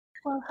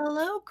Well,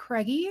 hello,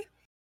 Craigie.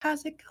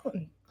 How's it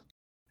going?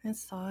 It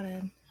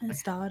started.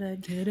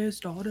 Get it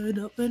started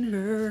up in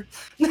here.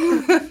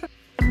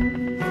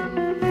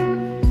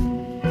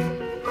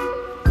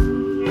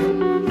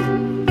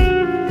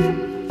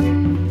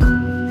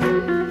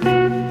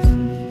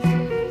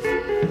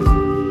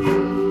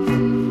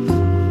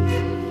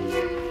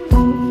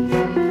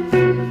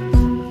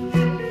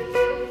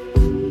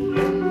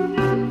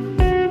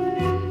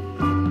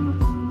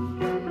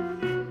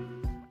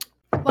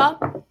 Well,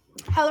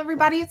 hello,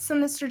 everybody. It's the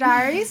Mr.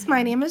 Diaries.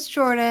 My name is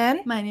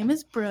Jordan. My name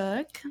is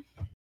Brooke.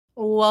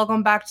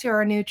 Welcome back to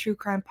our new true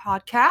crime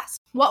podcast.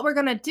 What we're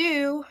going to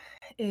do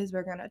is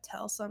we're going to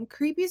tell some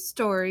creepy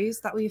stories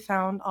that we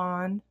found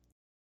on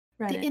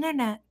the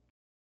internet.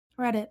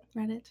 Reddit.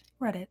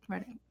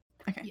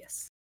 Okay.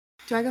 Yes.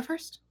 Do I go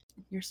first?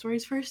 Your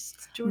stories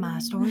first, Jordan. My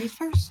stories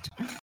first.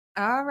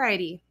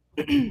 Alrighty.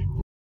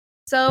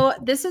 So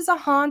this is a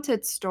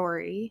haunted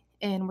story,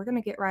 and we're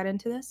going to get right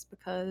into this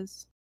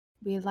because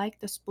we like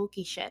the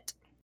spooky shit.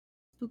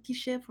 Spooky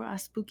shit for our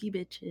spooky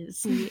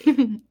bitches.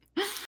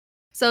 Yeah.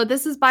 So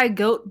this is by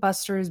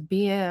Goatbusters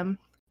BM.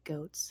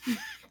 Goats.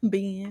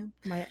 BM.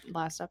 My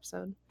last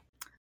episode.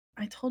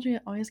 I told you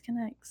it always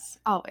connects.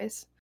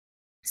 Always.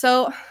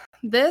 So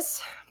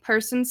this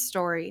person's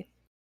story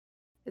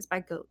is by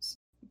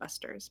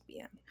Goatbusters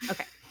BM.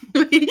 Okay.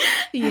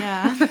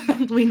 Yeah,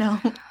 we know.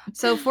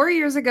 So 4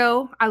 years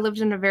ago, I lived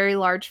in a very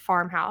large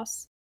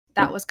farmhouse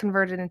that was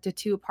converted into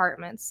 2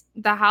 apartments.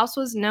 The house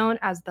was known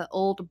as the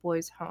Old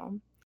Boys' Home.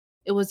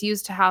 It was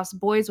used to house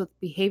boys with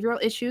behavioral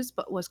issues,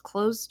 but was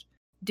closed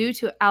due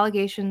to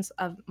allegations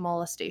of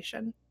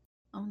molestation.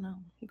 Oh no.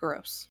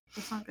 Gross.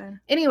 That's not good.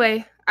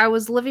 Anyway, I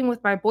was living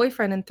with my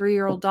boyfriend and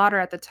 3-year-old daughter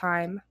at the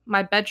time.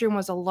 My bedroom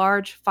was a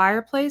large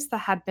fireplace that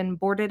had been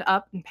boarded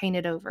up and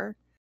painted over.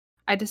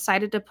 I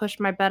decided to push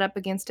my bed up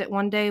against it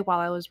one day while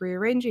I was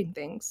rearranging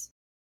things.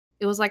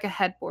 It was like a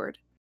headboard.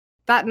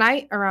 That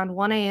night, around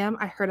 1 a.m.,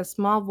 I heard a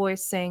small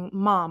voice saying,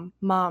 "Mom,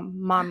 Mom,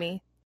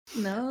 Mommy."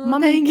 No,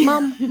 Mommy,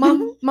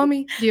 Mom,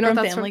 Mommy. Do you know from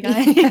what that's Family from?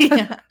 Guy?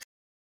 Yeah.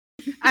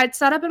 I'd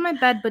sat up in my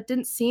bed but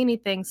didn't see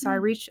anything, so I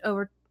reached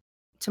over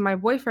to my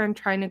boyfriend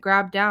trying to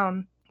grab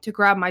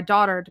my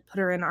daughter to put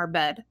her in our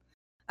bed.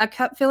 I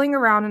kept feeling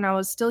around and I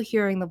was still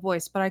hearing the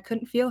voice, but I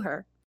couldn't feel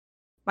her.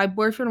 My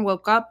boyfriend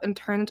woke up and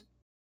turned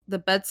the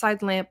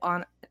bedside lamp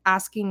on,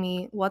 asking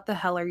me, "What the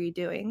hell are you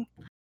doing?"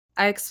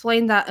 I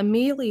explained that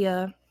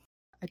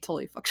I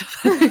totally fucked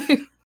up.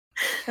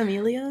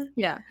 Amelia?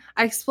 Yeah.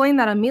 I explained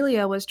that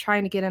Amelia was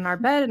trying to get in our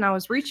bed and I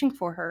was reaching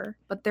for her,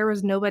 but there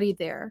was nobody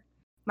there.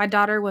 My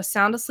daughter was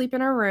sound asleep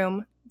in her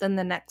room. Then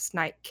the next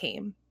night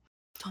came.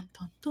 Dun,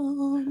 dun,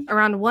 dun.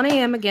 Around 1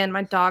 a.m. again,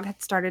 my dog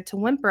had started to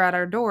whimper at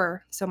our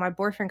door, so my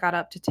boyfriend got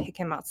up to take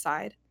him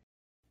outside.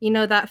 You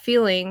know that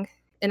feeling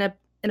in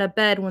a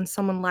bed when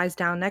someone lies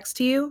down next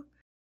to you,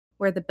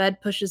 where the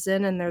bed pushes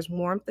in and there's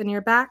warmth in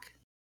your back?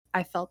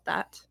 I felt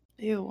that.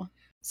 Ew.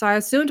 So I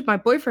assumed my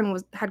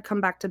boyfriend had come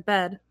back to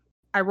bed.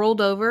 I rolled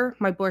over,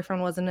 my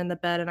boyfriend wasn't in the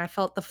bed, and I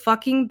felt the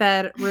fucking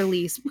bed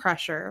release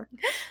pressure.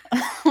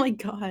 Oh my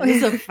god,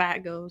 it's a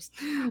fat ghost.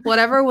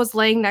 Whatever was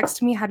laying next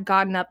to me had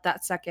gotten up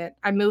that second.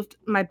 I moved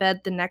my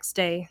bed the next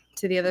day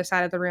to the other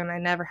side of the room. I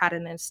never had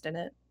an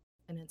incident.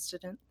 I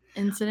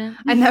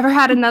never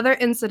had another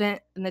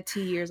incident in the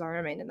 2 years I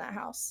remained in that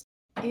house.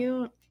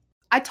 Ew.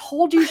 I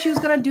told you she was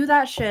gonna do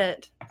that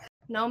shit.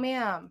 No,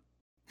 ma'am.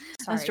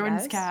 That's Sorry,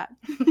 Jordan's guys.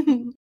 cat.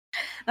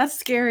 That's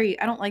scary.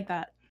 I don't like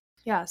that.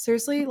 Yeah,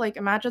 seriously, like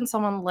imagine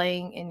someone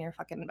laying in your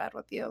fucking bed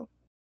with you,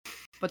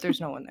 but there's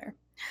no one there.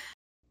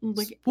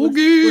 Like,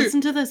 Spooky!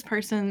 listen to this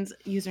person's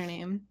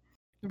username.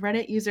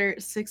 Reddit user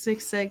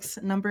 666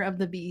 number of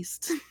the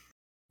beast.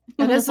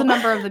 It is the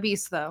number of the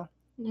beast, though.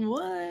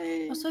 What?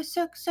 I'll say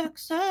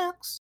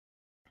 666.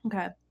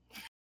 Okay.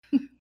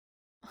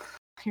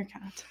 Your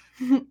cat.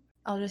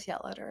 I'll just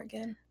yell at her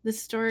again.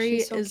 This story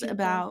She's so is cute,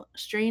 about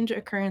strange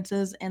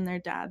occurrences in their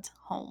dad's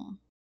home.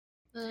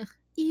 Ugh.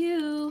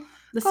 Ew.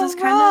 This Gross. is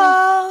kind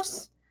of,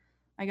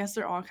 I guess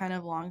they're all kind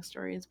of long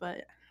stories,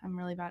 but I'm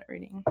really bad at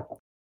reading.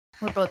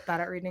 We're both bad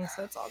at reading,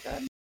 so it's all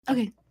good.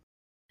 Okay.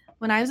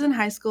 When I was in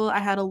high school, I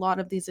had a lot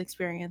of these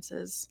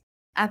experiences.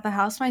 At the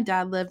house my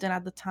dad lived in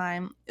at the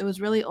time, it was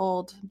really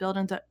old, built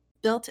in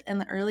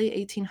the early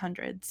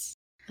 1800s.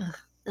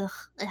 Ugh.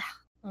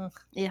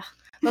 Yeah.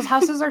 Those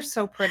houses are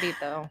so pretty,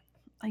 though.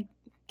 I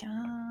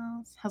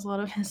guess. Has a lot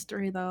of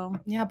history, though.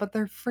 Yeah, but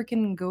they're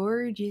freaking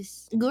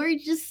gorgeous.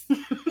 Gorgeous.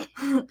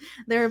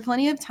 There were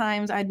plenty of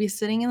times I'd be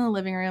sitting in the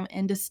living room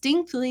and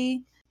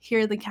distinctly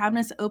hear the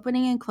cabinets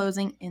opening and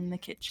closing in the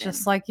kitchen.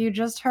 Just like you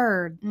just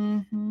heard.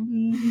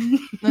 Mm-hmm.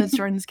 That's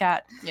Jordan's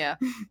cat. Yeah.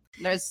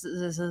 This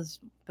is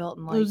built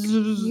in like...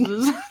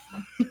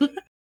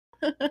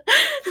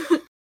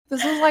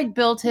 This is like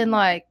built in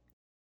like...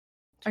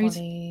 Are you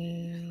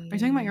 20...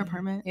 talking about your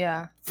apartment?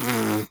 Yeah.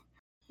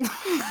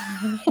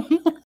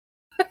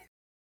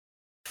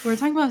 We're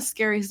talking about a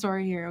scary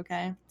story here,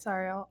 okay?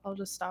 Sorry, I'll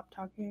just stop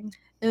talking.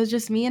 It was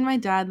just me and my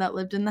dad that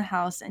lived in the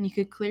house, and you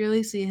could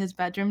clearly see his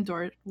bedroom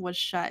door was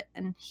shut,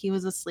 and he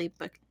was asleep,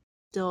 but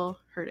still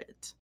heard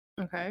it.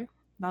 Okay.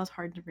 That was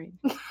hard to read.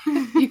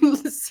 You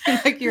seem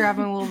like you're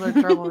having a little bit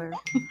of trouble there.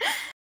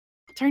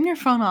 Turn your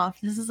phone off.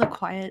 This is a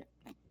quiet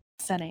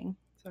setting.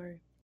 Sorry.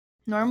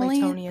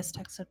 Normally, Claytonius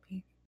texted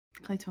me.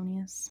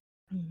 Claytonius.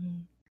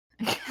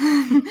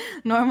 Mm-hmm.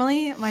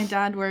 Normally, my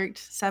dad worked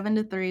 7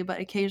 to 3,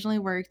 but occasionally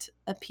worked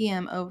a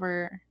PM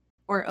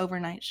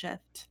overnight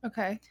shift.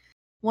 Okay.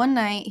 One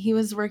night, he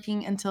was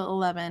working until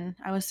 11.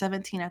 I was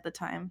 17 at the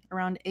time.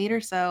 Around 8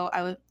 or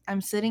so,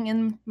 I'm sitting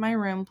in my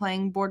room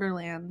playing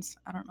Borderlands.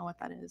 I don't know what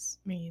that is.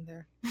 Me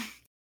either.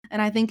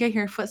 And I think I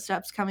hear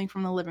footsteps coming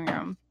from the living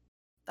room.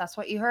 That's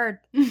what you heard.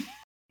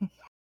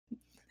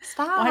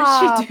 Stop.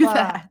 Why did she do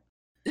that?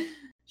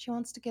 She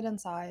wants to get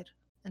inside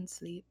and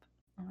sleep.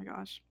 Oh my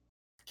gosh.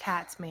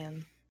 Cats,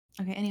 man.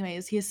 Okay,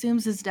 anyways, he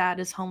assumes his dad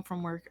is home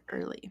from work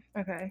early.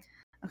 Okay.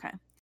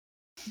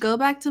 Go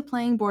back to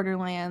playing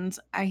Borderlands.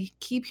 I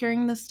keep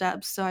hearing the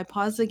steps, so I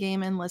pause the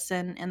game and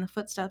listen, and the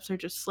footsteps are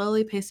just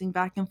slowly pacing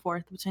back and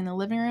forth between the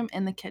living room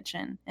and the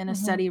kitchen in a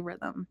steady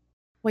rhythm.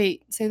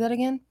 Wait, say that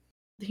again?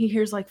 He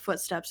hears like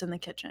footsteps in the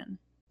kitchen.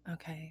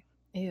 Okay.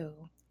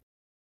 Ew.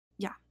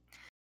 Yeah.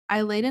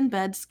 I laid in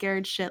bed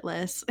scared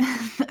shitless,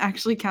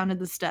 actually counted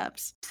the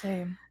steps.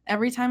 Same.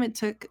 Every time it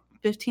took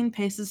 15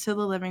 paces to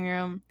the living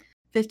room,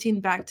 15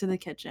 back to the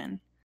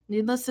kitchen.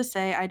 Needless to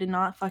say, I did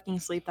not fucking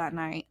sleep that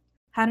night.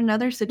 Had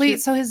another situation.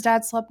 Wait, so his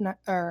dad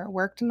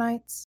worked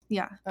nights?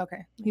 Yeah.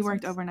 Okay. He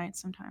worked overnight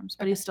sometimes,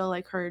 but he still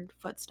like heard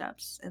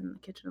footsteps in the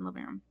kitchen and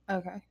living room.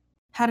 Okay.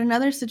 Had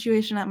another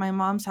situation at my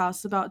mom's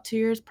house about 2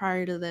 years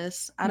prior to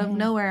this. Out of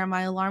nowhere,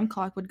 my alarm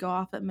clock would go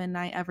off at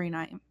midnight every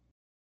night.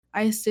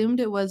 I assumed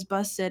it was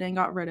busted and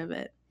got rid of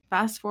it.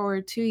 Fast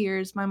forward 2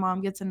 years, my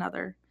mom gets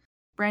another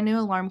brand new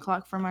alarm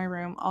clock for my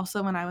room,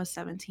 also when I was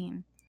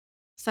 17.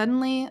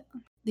 Suddenly,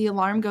 the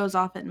alarm goes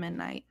off at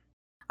midnight.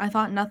 I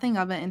thought nothing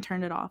of it and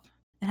turned it off.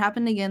 It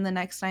happened again the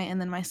next night, and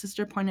then my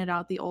sister pointed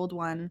out the old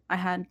one I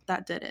had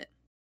that did it.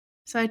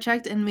 So I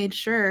checked and made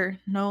sure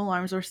no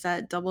alarms were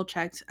set,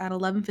 double-checked at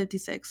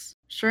 11:56.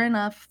 Sure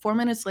enough, 4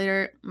 minutes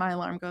later, my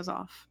alarm goes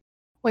off.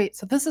 Wait,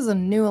 so this is a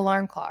new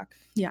alarm clock?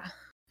 Yeah.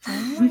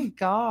 Oh my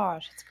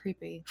gosh, it's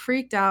creepy.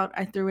 Freaked out,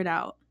 I threw it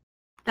out.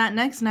 That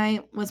next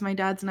night was my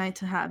dad's night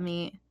to have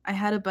me. I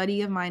had a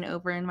buddy of mine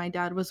over, and my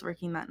dad was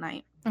working that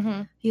night.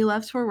 He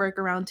left for work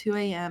around 2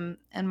 a.m.,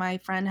 and my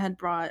friend had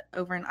brought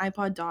over an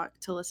iPod dock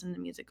to listen to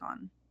music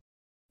on.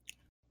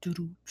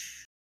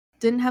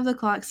 Didn't have the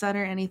clock set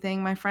or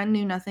anything. My friend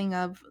knew nothing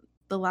of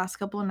the last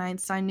couple of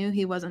nights, so I knew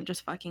he wasn't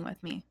just fucking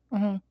with me.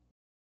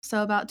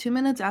 So about 2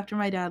 minutes after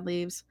my dad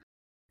leaves,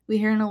 we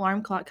hear an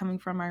alarm clock coming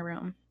from my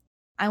room.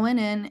 I went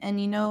in,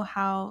 and you know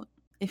how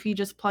if you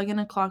just plug in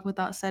a clock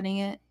without setting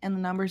it and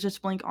the numbers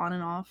just blink on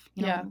and off?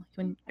 You know,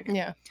 Yeah.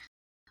 Yeah.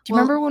 Do you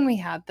remember when we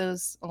had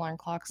those alarm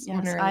clocks?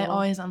 Yes, I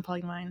always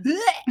unplugged mine.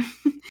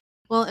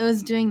 Well, it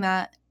was doing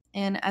that,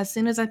 and as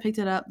soon as I picked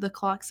it up, the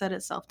clock set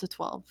itself to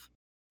 12,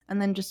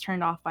 and then just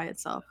turned off by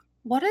itself.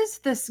 What is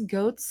this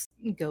ghost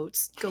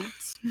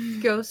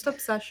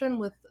obsession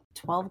with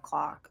 12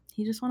 o'clock?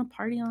 He just want to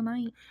party all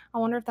night. I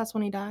wonder if that's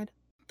when he died.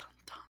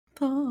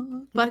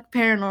 Fuck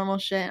paranormal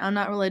shit. I'm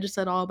not religious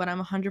at all, but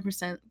I'm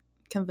 100%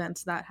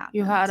 convinced that happened.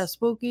 You had a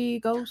spooky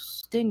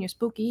ghost in your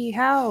spooky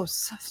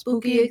house.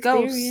 Spooky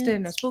ghost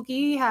in a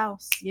spooky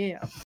house. Yeah.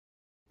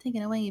 Take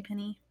it away,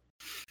 Penny.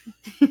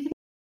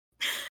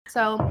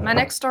 So, my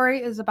next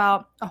story is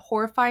about a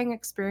horrifying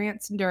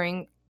experience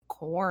during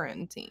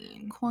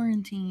quarantine.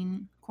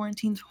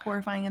 Quarantine's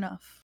horrifying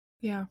enough.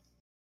 Yeah.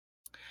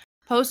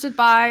 Posted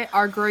by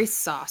our Grace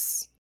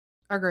Sauce.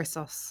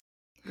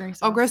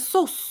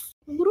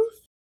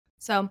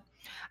 So,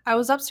 I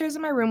was upstairs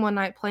in my room one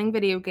night playing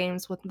video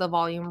games with the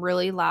volume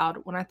really loud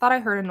when I thought I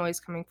heard a noise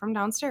coming from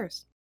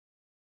downstairs.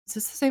 Is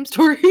this the same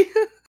story?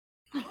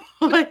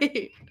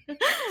 Wait.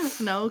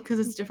 No, because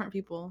it's different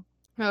people.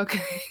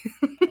 Okay.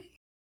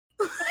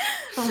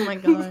 Oh my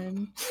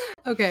god.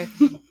 Okay.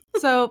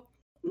 So,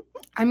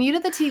 I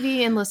muted the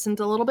TV and listened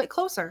a little bit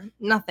closer.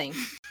 Nothing.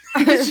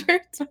 Sure.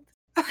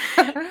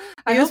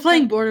 He was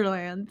playing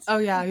Borderlands. Oh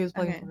yeah, he was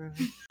playing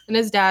Borderlands. And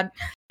his dad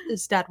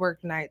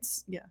worked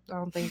nights. Yeah. I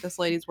don't think this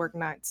lady's worked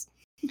nights.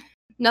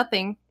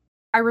 Nothing.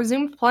 I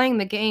resumed playing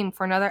the game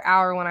for another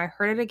hour when I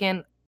heard it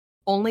again,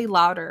 only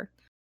louder.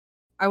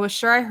 I was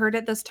sure I heard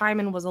it this time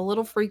and was a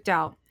little freaked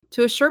out.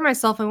 To assure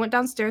myself, I went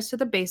downstairs to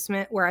the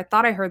basement where I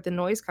thought I heard the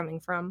noise coming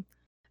from.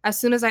 As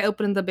soon as I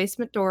opened the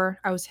basement door,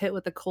 I was hit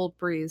with a cold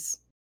breeze.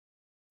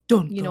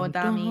 You know what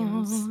that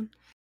means.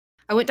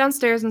 I went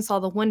downstairs and saw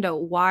the window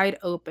wide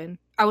open.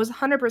 I was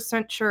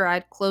 100% sure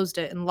I'd closed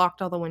it and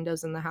locked all the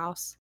windows in the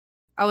house.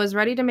 I was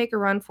ready to make a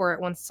run for it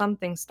when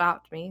something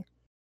stopped me.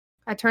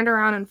 I turned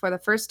around and for the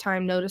first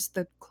time noticed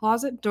the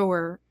closet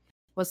door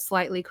was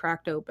slightly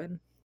cracked open.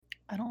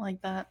 I don't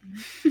like that.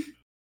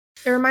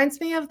 It reminds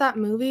me of that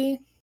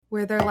movie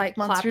where they're like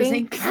Monsters,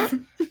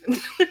 clapping.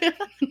 Inc.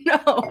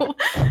 No.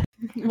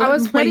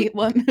 What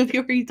movie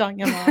were you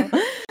talking about?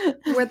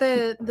 Where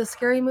the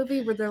scary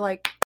movie where they're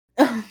like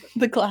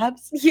the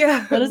claps?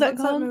 Yeah. What is that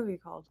What's called? That movie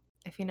called?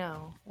 If you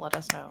know, let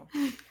us know.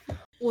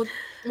 Well,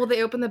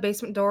 they open the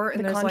basement door and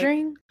The there's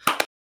Conjuring?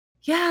 like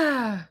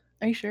Yeah.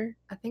 Are you sure?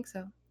 I think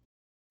so.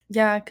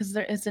 Yeah, because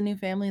it's a new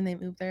family and they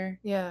moved there.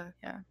 Yeah.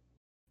 Yeah.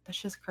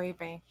 That's just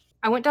creepy.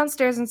 I went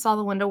downstairs and saw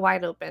the window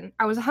wide open.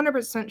 I was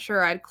 100%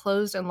 sure I'd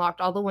closed and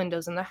locked all the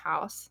windows in the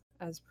house,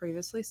 as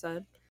previously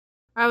said.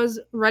 I was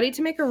ready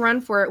to make a run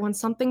for it when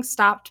something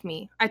stopped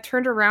me. I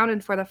turned around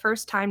and for the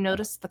first time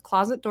noticed the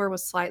closet door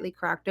was slightly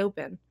cracked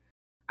open.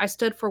 I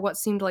stood for what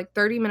seemed like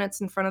 30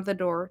 minutes in front of the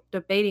door,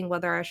 debating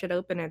whether I should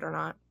open it or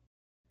not.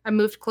 I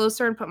moved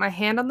closer and put my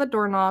hand on the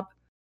doorknob.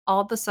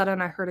 All of a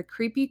sudden, I heard a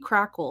creepy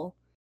crackle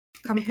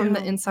come from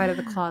the Ew. inside of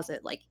the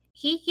closet, like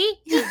hee hee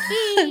hee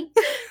hee.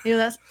 Ew,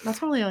 that's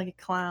probably like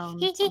a clown.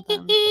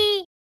 Sometimes.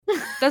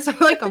 That's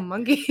like a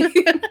monkey.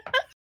 If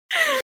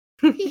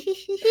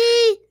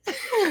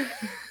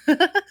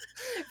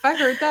I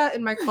heard that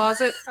in my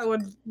closet, I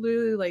would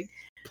literally like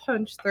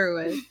punch through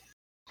it.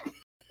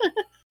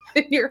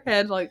 In your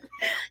head, like.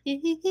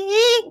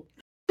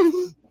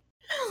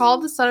 All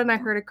of a sudden, I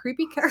heard a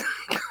creepy cat.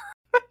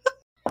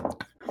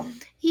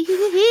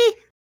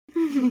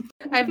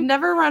 I've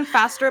never run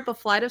faster up a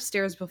flight of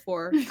stairs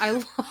before.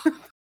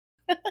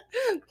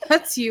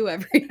 That's you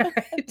every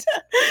night.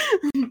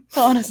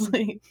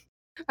 Honestly.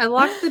 I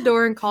locked the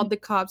door and called the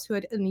cops, who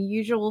had an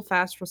unusual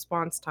fast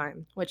response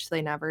time, which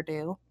they never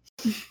do.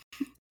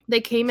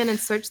 They came in and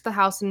searched the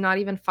house, and not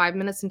even 5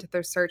 minutes into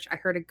their search, I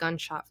heard a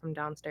gunshot from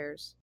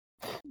downstairs.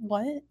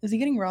 What? Is he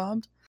getting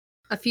robbed?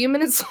 A few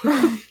minutes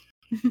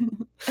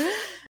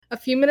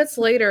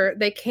later,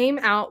 they came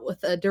out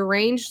with a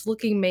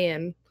deranged-looking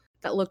man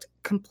that looked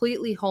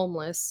completely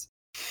homeless.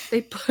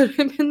 They put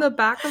him in the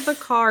back of the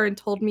car and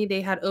told me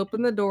they had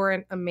opened the door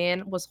and a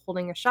man was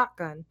holding a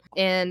shotgun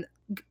and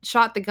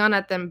shot the gun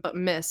at them but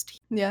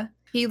missed. Yeah.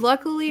 He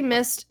luckily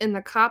missed and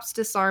the cops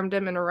disarmed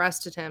him and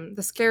arrested him.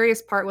 The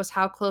scariest part was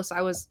how close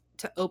I was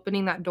to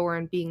opening that door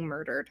and being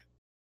murdered.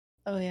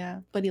 Oh, yeah.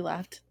 But he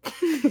laughed.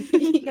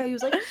 Yeah, he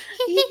was like,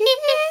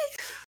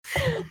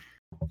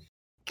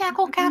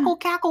 cackle, cackle,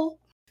 cackle.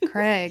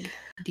 Craig,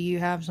 do you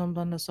have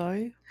something to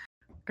say?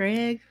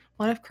 Greg,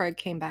 what if Craig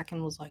came back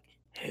and was like,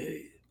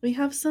 hey, we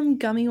have some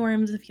gummy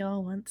worms if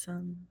y'all want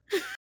some.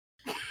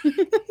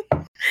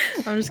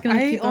 I'm just gonna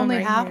keep on right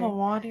here.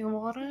 one. Do you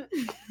want it?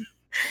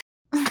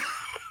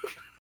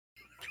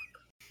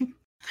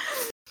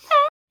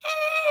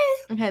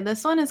 Okay,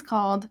 this one is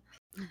called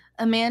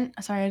A Man.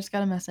 Sorry, I just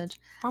got a message.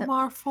 From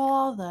our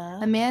father.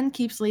 A man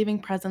keeps leaving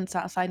presents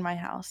outside my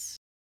house.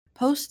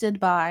 Posted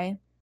by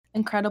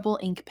Incredible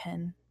Ink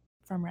Pen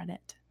from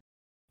Reddit.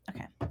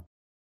 Okay.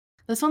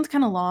 This one's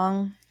kind of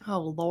long.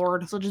 Oh,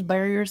 Lord. So just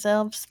bury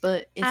yourselves,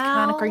 but it's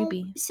kind of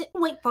creepy.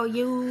 Wait for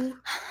you.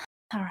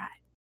 All right.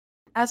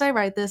 As I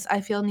write this,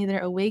 I feel neither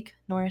awake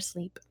nor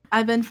asleep.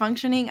 I've been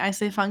functioning, I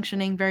say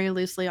functioning very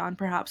loosely, on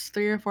perhaps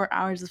 3 or 4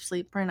 hours of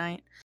sleep per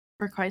night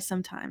for quite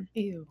some time.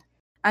 Ew.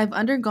 I've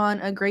undergone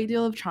a great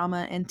deal of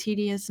trauma and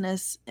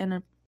tediousness,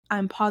 and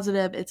I'm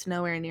positive it's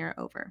nowhere near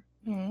over.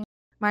 Mm.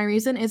 My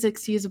reason is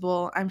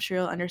excusable. I'm sure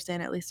you'll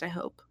understand, at least I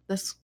hope.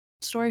 This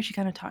story, she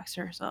kind of talks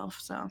to herself,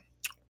 so.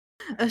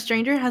 A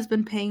stranger has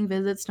been paying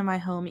visits to my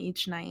home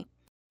each night.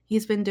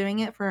 He's been doing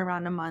it for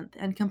around a month,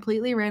 and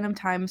completely random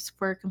times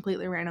for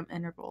completely random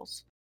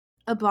intervals.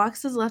 A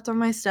box is left on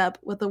my step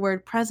with the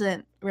word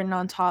present written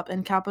on top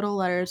in capital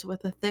letters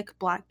with a thick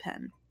black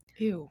pen.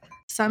 Ew.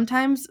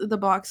 Sometimes the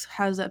box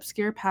has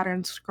obscure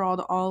patterns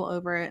scrawled all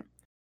over it,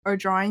 or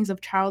drawings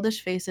of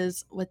childish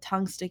faces with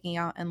tongues sticking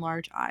out and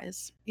large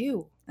eyes.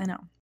 Ew. I know.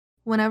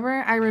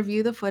 Whenever I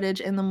review the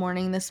footage in the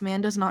morning, this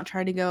man does not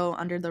try to go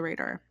under the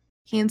radar.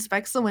 He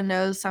inspects the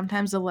windows,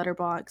 sometimes the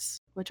letterbox,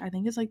 which I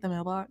think is like the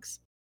mailbox.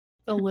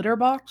 The litter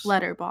box?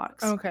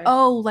 Letterbox. Okay.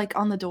 Oh, like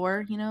on the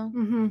door, you know?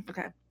 Mm-hmm.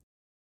 Okay.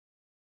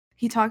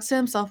 He talks to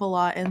himself a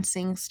lot and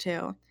sings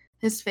too.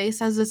 His face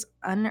has this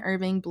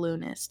unnerving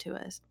blueness to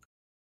it.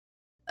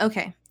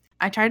 Okay.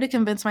 I tried to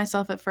convince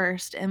myself at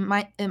first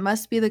it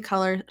must be the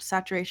color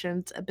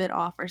saturation's a bit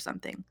off or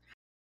something.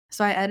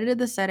 So I edited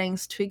the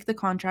settings, tweaked the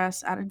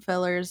contrast, added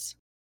fillers,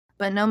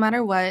 but no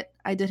matter what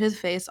I did, his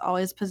face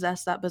always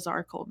possessed that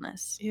bizarre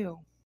coldness. Ew.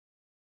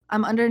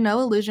 I'm under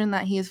no illusion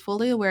that he is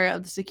fully aware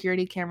of the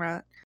security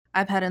camera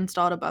I've had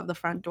installed above the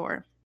front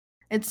door.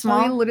 It's small.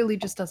 So he literally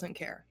just doesn't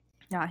care.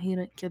 Yeah, he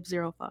gives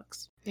 0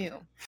 fucks. Ew.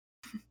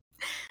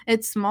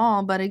 It's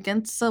small, but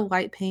against the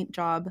white paint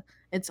job,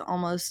 it's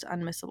almost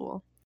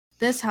unmissable.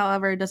 This,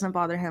 however, doesn't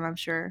bother him, I'm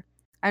sure.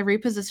 I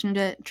repositioned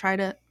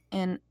it,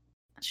 and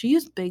she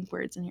used big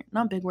words in here.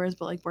 Not big words,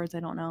 but like words I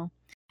don't know.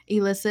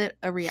 Elicit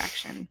a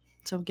reaction.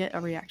 So get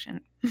a reaction.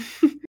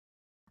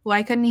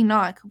 Why couldn't he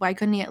knock? Why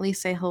couldn't he at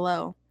least say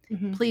hello?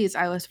 Mm-hmm. Please,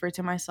 I whispered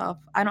to myself.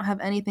 I don't have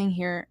anything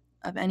here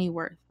of any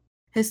worth.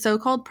 His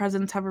so-called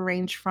presents have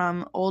ranged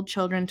from old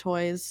children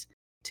toys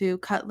to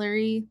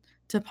cutlery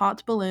to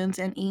popped balloons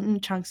and eaten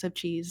chunks of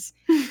cheese.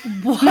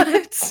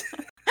 What?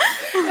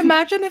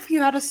 Imagine if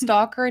you had a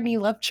stalker and he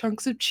left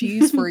chunks of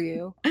cheese for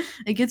you.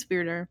 It gets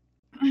weirder.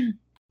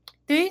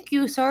 Thank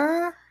you,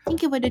 sir.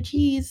 Thank you for the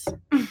cheese.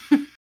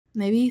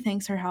 Maybe he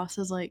thinks her house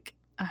is like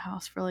a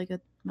house for like a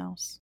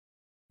mouse.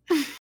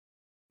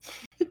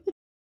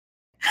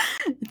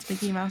 It's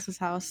Mickey Mouse's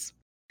house.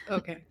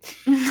 Okay.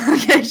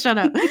 Okay, shut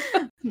up.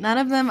 None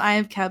of them I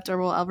have kept or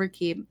will ever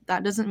keep.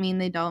 That doesn't mean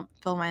they don't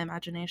fill my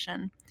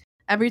imagination.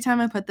 Every time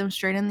I put them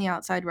straight in the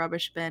outside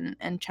rubbish bin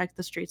and check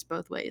the streets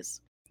both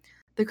ways.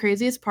 The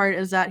craziest part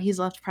is that he's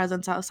left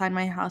presents outside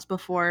my house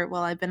before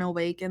while I've been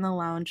awake in the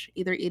lounge,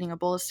 either eating a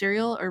bowl of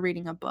cereal or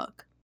reading a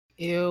book.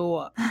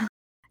 Ew.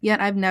 Yet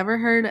I've never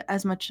heard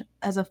as much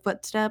as a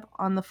footstep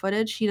on the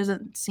footage. He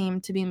doesn't seem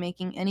to be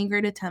making any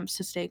great attempts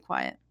to stay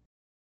quiet.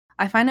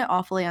 I find it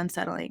awfully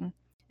unsettling.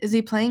 Is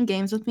he playing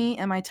games with me?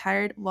 Am I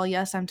tired? Well,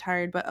 yes, I'm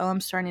tired, but I'm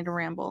starting to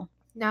ramble.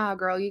 Nah,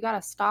 girl, you got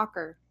a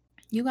stalker.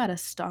 You got a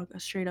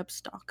straight up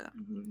stalker.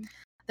 Mm-hmm.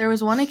 There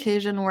was one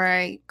occasion where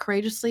I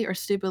courageously or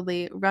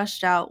stupidly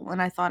rushed out when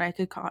I thought I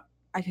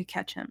could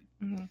catch him.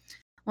 Mm-hmm.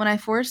 When I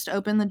forced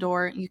open the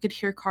door, you could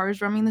hear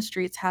cars roaming the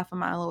streets half a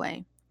mile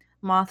away.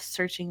 Moths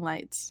searching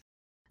lights.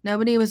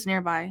 Nobody was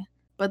nearby,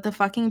 but the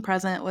fucking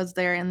present was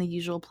there in the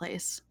usual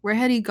place. Where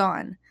had he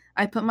gone?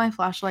 I put my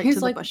flashlight to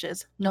the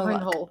bushes. No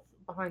luck.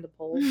 Behind the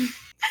pole.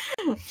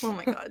 Oh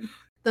my god.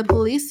 The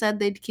police said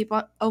they'd keep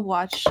a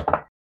watch.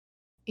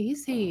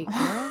 Easy,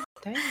 girl.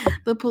 Dang.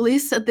 The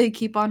police said they'd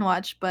keep on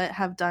watch, but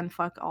have done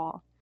fuck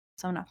all.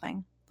 So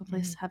nothing. The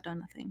police have done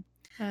nothing.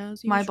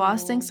 My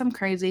boss thinks I'm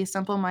crazy,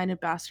 simple-minded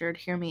bastard.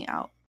 Hear me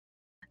out.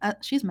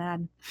 She's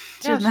mad.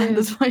 She's mad at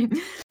this point.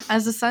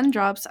 As the sun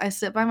drops, I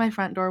sit by my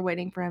front door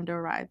waiting for him to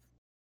arrive.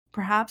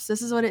 Perhaps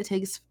this is what it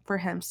takes for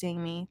him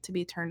seeing me to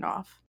be turned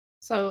off.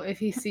 So if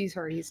he sees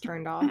her, he's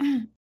turned off.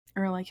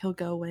 Or like he'll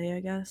go away,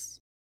 I guess.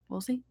 We'll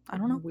see. I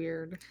don't know.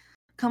 Weird.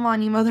 Come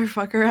on, you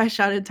motherfucker, I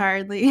shouted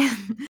tiredly.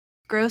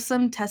 Grow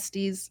some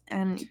testes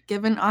and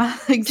give an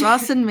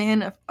exhausted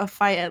man a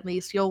fight at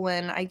least. You'll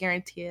win. I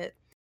guarantee it.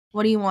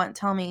 What do you want?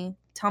 Tell me.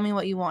 Tell me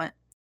what you want.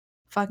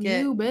 Fuck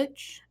it. You,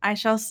 bitch. I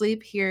shall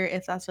sleep here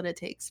if that's what it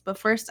takes. But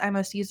first, I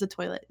must use the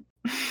toilet.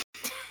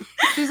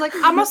 She's like,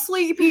 I'm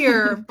asleep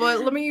here,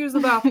 but let me use the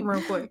bathroom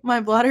real quick. My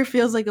bladder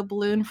feels like a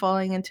balloon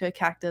falling into a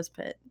cactus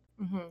pit.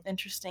 Mm-hmm.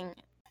 Interesting.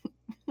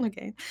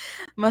 Okay.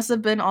 Must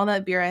have been all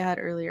that beer I had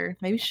earlier.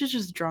 Maybe she's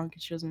just drunk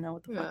and she doesn't know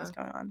what the fuck is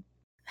going on.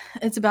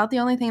 It's about the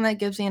only thing that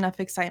gives me enough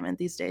excitement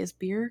these days.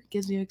 Beer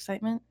gives you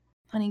excitement?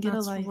 Honey, get a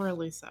life. That's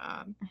really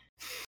sad.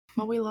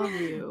 But we love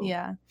you.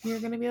 Yeah. You're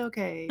gonna be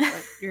okay,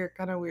 but you're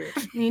kind of weird.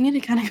 You need to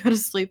kind of go to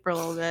sleep for a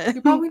little bit.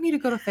 You probably need to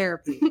go to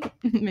therapy.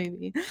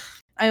 Maybe.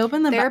 I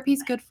open the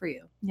Therapy's good for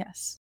you.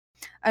 Yes.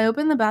 I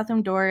open the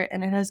bathroom door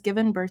and it has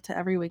given birth to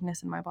every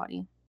weakness in my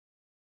body.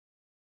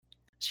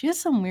 She has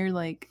some weird,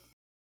 like,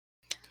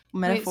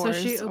 metaphors. Wait,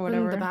 so she or opened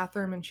whatever. the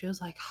bathroom and she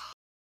was like,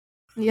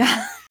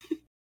 yeah.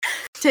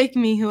 Take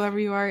me, whoever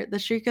you are. The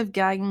shriek of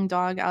gagging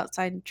dog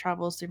outside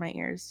travels through my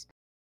ears.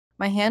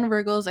 My hand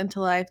wriggles into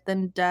life,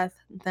 then death,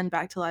 then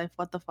back to life.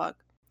 What the fuck?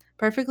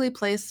 Perfectly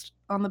placed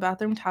on the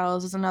bathroom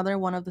tiles is another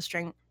one of the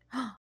string.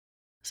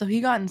 So he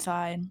got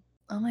inside.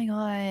 Oh my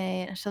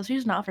god. So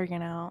she's not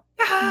freaking out.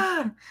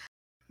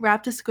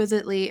 Wrapped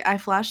exquisitely, I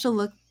flashed a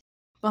look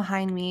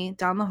behind me,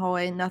 down the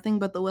hallway, nothing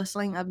but the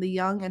whistling of the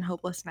young and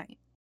hopeless night.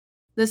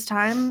 This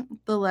time,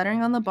 the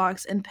lettering on the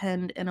box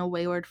impenned in a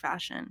wayward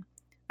fashion.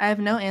 I have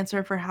no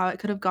answer for how it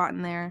could have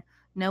gotten there.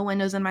 No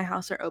windows in my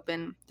house are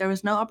open. There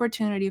was no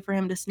opportunity for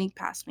him to sneak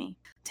past me.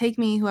 Take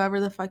me, whoever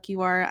the fuck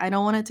you are. I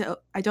don't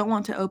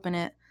want to open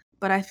it,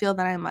 but I feel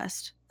that I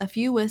must. A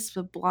few wisps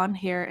of blonde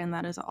hair, and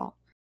that is all.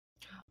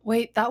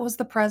 Wait, that was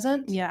the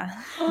present?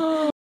 Yeah.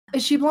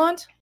 Is she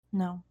blonde?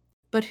 No.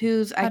 But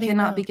whose? I How do you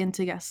cannot know? begin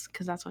to guess,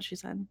 because that's what she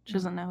said. She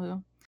doesn't know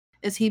who.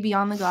 Is he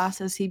beyond the glass?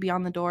 Is he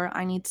beyond the door?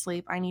 I need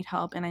sleep. I need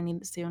help, and I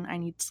need it soon. I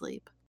need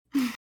sleep.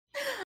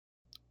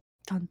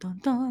 Dun dun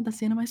dun. That's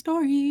the end of my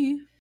story.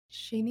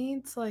 She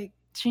needs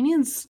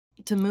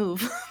to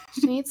move.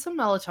 She needs some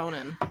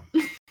melatonin.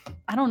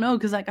 I don't know,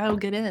 because that guy will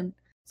get in.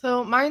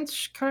 So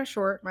mine's kind of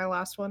short, my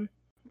last one.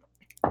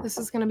 This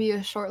is going to be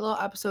a short little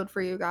episode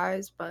for you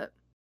guys, but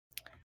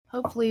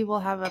hopefully we'll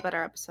have a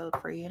better episode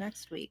for you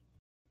next week.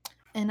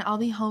 And I'll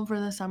be home for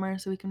the summer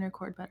so we can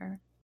record better.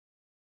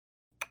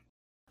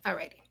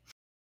 Alrighty.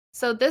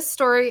 So this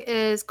story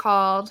is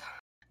called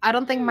I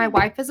Don't Think My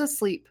Wife Is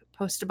Asleep,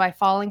 posted by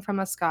Falling from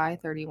the Sky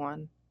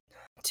 31.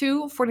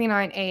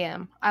 2:49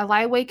 a.m. I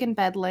lie awake in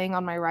bed laying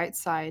on my right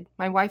side.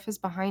 My wife is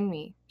behind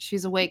me.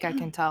 She's awake, I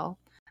can tell.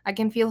 I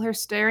can feel her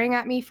staring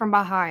at me from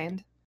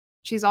behind.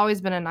 She's always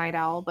been a night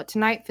owl, but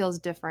tonight feels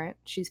different.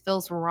 She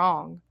feels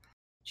wrong.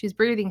 She's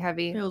breathing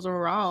heavy. Feels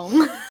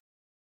wrong.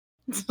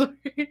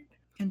 Sorry.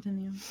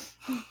 Continue.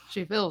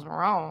 She feels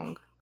wrong.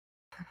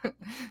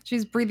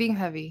 She's breathing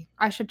heavy.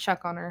 I should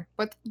check on her,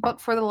 but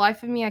for the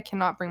life of me, I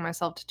cannot bring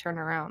myself to turn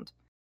around.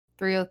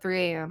 3:03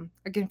 a.m.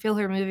 I can feel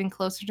her moving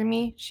closer to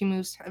me. She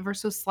moves ever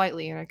so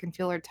slightly, and I can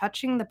feel her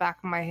touching the back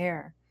of my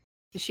hair.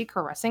 Is she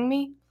caressing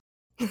me?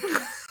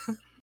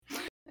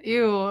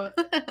 Ew.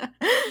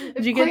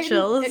 Did you get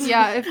chills?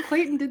 Yeah, if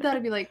Clayton did that,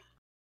 I'd be like...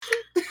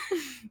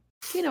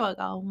 You know what,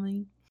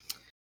 Golly.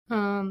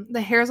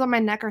 The hairs on my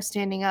neck are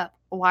standing up.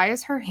 Why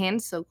is her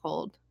hand so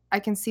cold?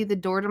 I can see the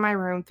door to my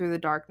room through the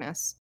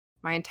darkness.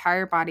 My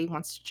entire body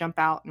wants to jump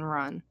out and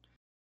run.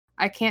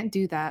 I can't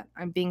do that.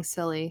 I'm being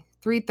silly.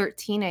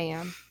 3:13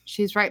 a.m.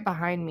 She's right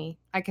behind me.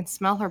 I can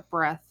smell her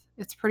breath.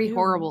 It's pretty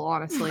horrible,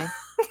 honestly.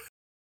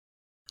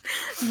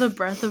 The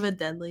breath of a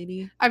dead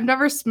lady. I've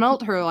never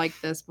smelt her like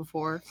this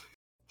before.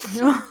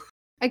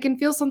 I can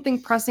feel something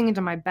pressing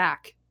into my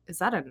back. Is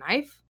that a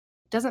knife?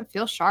 It doesn't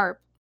feel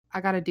sharp. I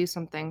gotta do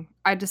something.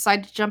 I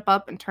decide to jump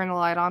up and turn the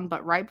light on,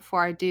 but right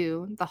before I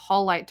do, the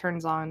hall light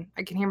turns on.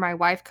 I can hear my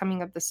wife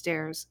coming up the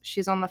stairs.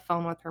 She's on the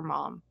phone with her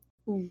mom.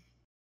 Ooh.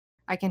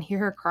 I can hear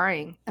her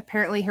crying.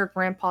 Apparently her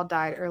grandpa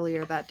died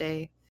earlier that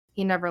day.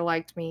 He never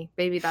liked me.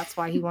 Maybe that's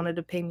why he wanted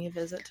to pay me a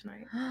visit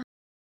tonight.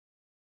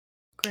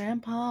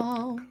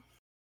 Grandpa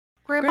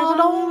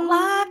Don't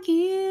like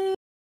you.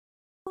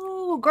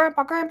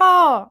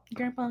 Grandpa.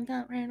 Grandpa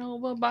got ran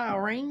over by a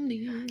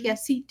reindeer.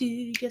 Yes, he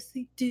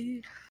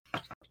did.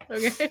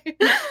 Okay.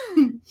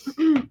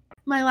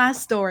 My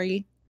last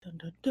story Dun,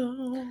 dun,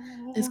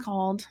 dun. is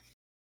called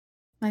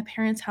My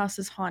Parents' House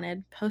is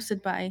Haunted,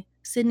 posted by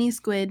Sydney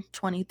Squid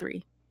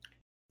 23.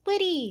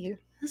 Squiddy,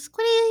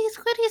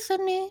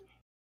 Sydney.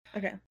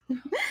 Okay.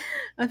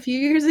 A few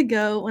years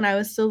ago, when I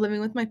was still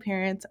living with my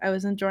parents, I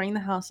was enjoying the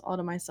house all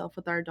to myself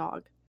with our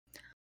dog.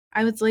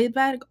 I was laid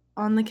back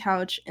on the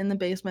couch in the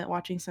basement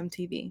watching some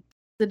TV.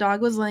 The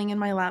dog was laying in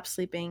my lap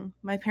sleeping.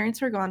 My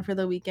parents were gone for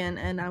the weekend,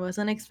 and I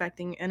wasn't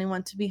expecting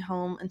anyone to be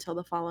home until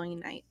the following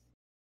night.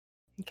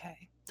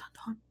 Okay. Dun,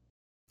 dun.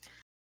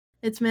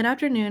 It's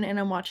mid-afternoon, and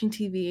I'm watching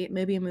TV,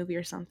 maybe a movie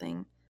or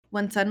something,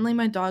 when suddenly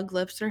my dog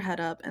lifts her head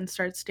up and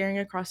starts staring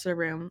across the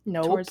room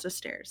towards the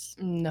stairs.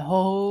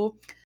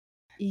 Nope.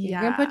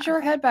 Yeah. You can put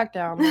your head back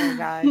down, little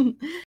guy.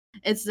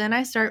 It's then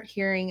I start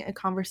hearing a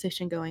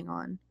conversation going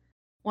on.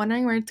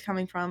 Wondering where it's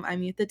coming from, I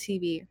mute the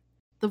TV.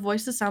 The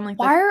voices sound like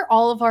Why are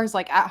all of ours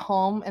like at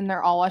home and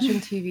they're all watching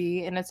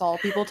TV and it's all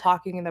people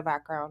talking in the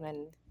background?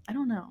 And I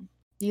don't know.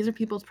 These are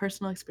people's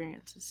personal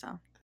experiences, so.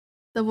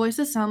 The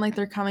voices sound like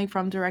they're coming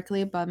from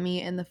directly above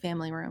me in the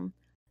family room.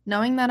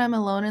 Knowing that I'm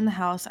alone in the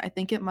house, I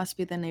think it must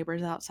be the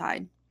neighbors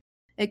outside.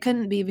 It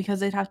couldn't be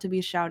because they'd have to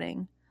be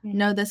shouting.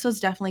 No, this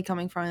was definitely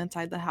coming from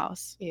inside the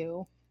house.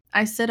 Ew.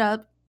 I sit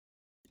up,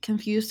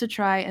 confused to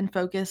try and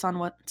focus on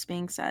what's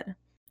being said.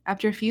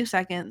 After a few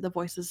seconds, the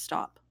voices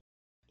stop.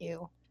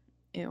 Ew.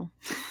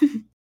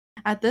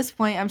 At this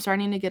point, I'm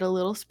starting to get a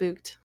little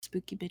spooked.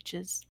 Spooky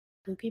bitches.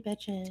 Spooky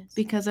bitches.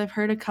 Because I've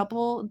heard a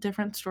couple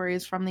different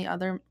stories from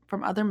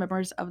other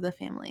members of the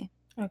family.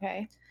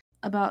 Okay.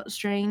 About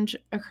strange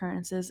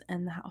occurrences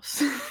in the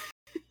house.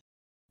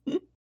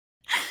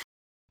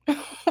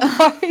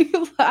 Why are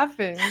you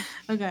laughing?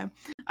 Okay.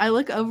 I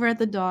look over at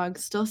the dog,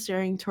 still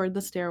staring toward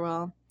the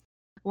stairwell,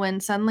 when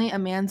suddenly a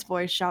man's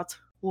voice shouts,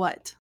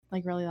 "What?"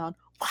 Like really loud.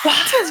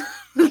 What?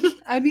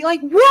 I'd be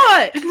like,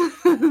 what?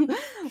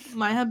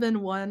 Might have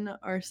been one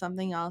or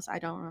something else. I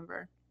don't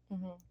remember.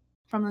 Mm-hmm.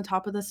 From the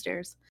top of the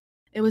stairs.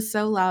 It was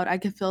so loud I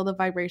could feel the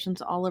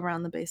vibrations all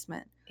around the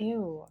basement.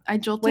 Ew. I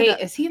jolted Wait, up.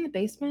 is he in the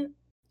basement?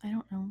 I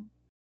don't know.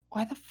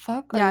 Why the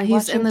fuck? Yeah,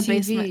 he's in the TV?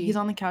 basement. He's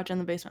on the couch in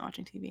the basement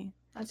watching TV.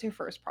 That's your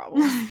first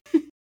problem.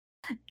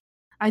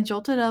 I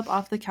jolted up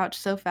off the couch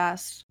so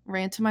fast,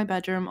 ran to my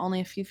bedroom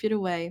only a few feet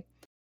away,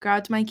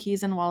 grabbed my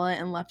keys and wallet,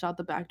 and left out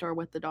the back door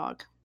with the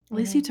dog. At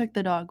least you took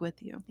the dog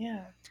with you.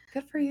 Yeah,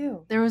 good for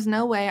you. There was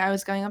no way I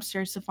was going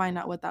upstairs to find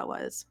out what that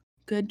was.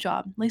 Good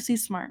job.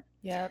 Lacey's smart.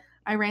 Yep.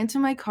 I ran to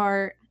my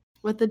car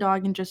with the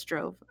dog and just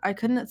drove. I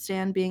couldn't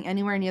stand being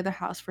anywhere near the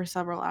house for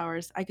several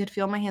hours. I could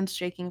feel my hands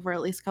shaking for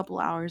at least a couple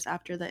hours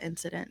after the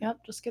incident.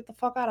 Yep, just get the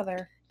fuck out of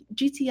there.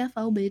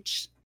 GTFO,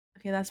 bitch.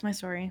 Okay, that's my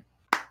story.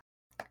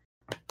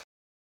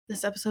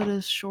 This episode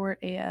is short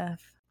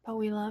AF. But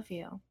we love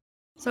you.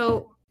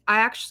 So, I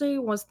actually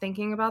was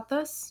thinking about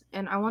this,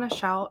 and I want to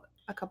shout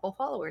a couple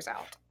followers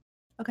out.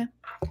 Okay.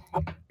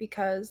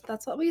 Because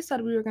that's what we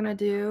said we were going to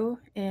do,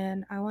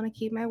 and I want to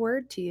keep my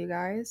word to you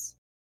guys.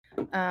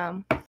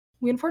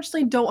 We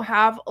unfortunately don't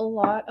have a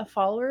lot of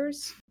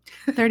followers.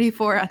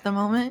 34 at the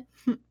moment.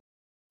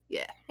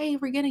 Yeah. Hey,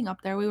 we're getting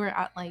up there. We were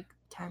at like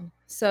 10.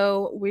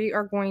 So we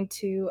are going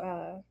to,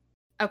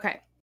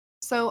 okay.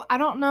 So I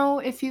don't know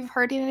if you've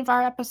heard any of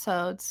our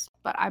episodes,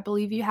 but I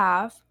believe you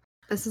have.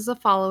 This is a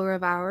follower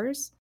of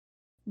ours.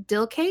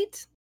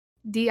 Dilcate.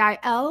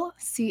 Dilciat.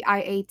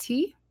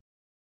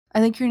 I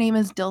think your name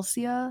is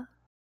Dilcia.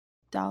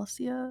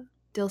 Dalcia.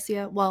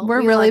 Well,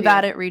 we're really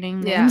bad at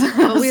reading names. Yeah,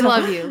 but we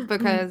love you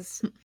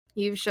because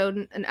you've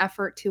shown an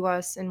effort to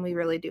us, and we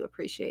really do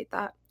appreciate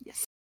that.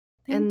 Yes.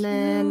 Thank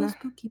you,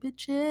 spooky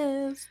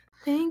bitches.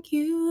 Thank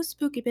you,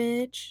 spooky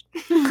bitch.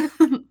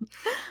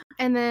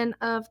 And then,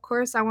 of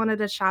course, I wanted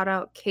to shout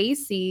out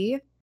Casey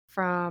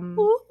from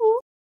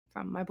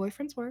my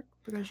boyfriend's work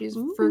because she's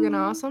friggin'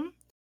 awesome.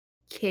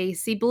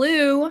 Casey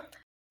Blue.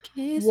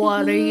 Casey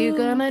what Blue, are you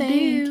gonna do?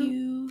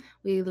 You.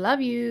 We love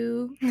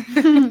you.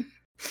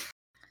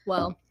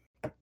 Well,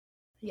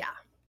 yeah.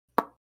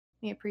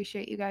 We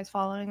appreciate you guys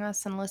following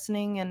us and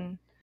listening, and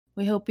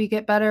we hope we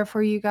get better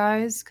for you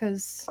guys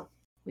because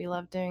we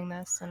love doing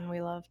this and we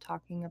love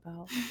talking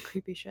about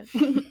creepy shit.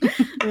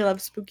 We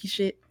love spooky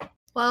shit.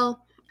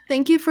 Well,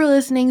 Thank you for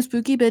listening,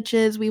 spooky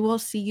bitches. We will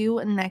see you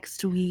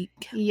next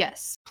week.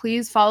 Yes.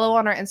 Please follow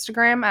on our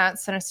Instagram at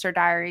Sinister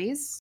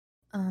Diaries.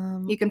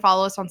 You can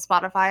follow us on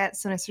Spotify at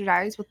Sinister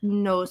Diaries with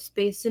no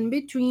space in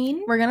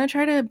between. We're going to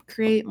try to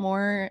create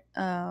more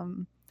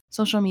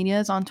social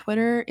medias on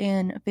Twitter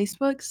and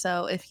Facebook.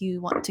 So if you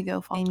want to go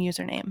follow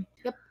username.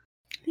 Yep.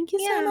 Thank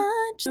you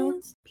so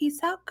much. Peace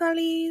out,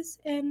 girlies,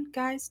 and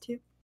guys too.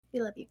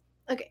 We love you.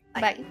 Okay,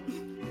 bye.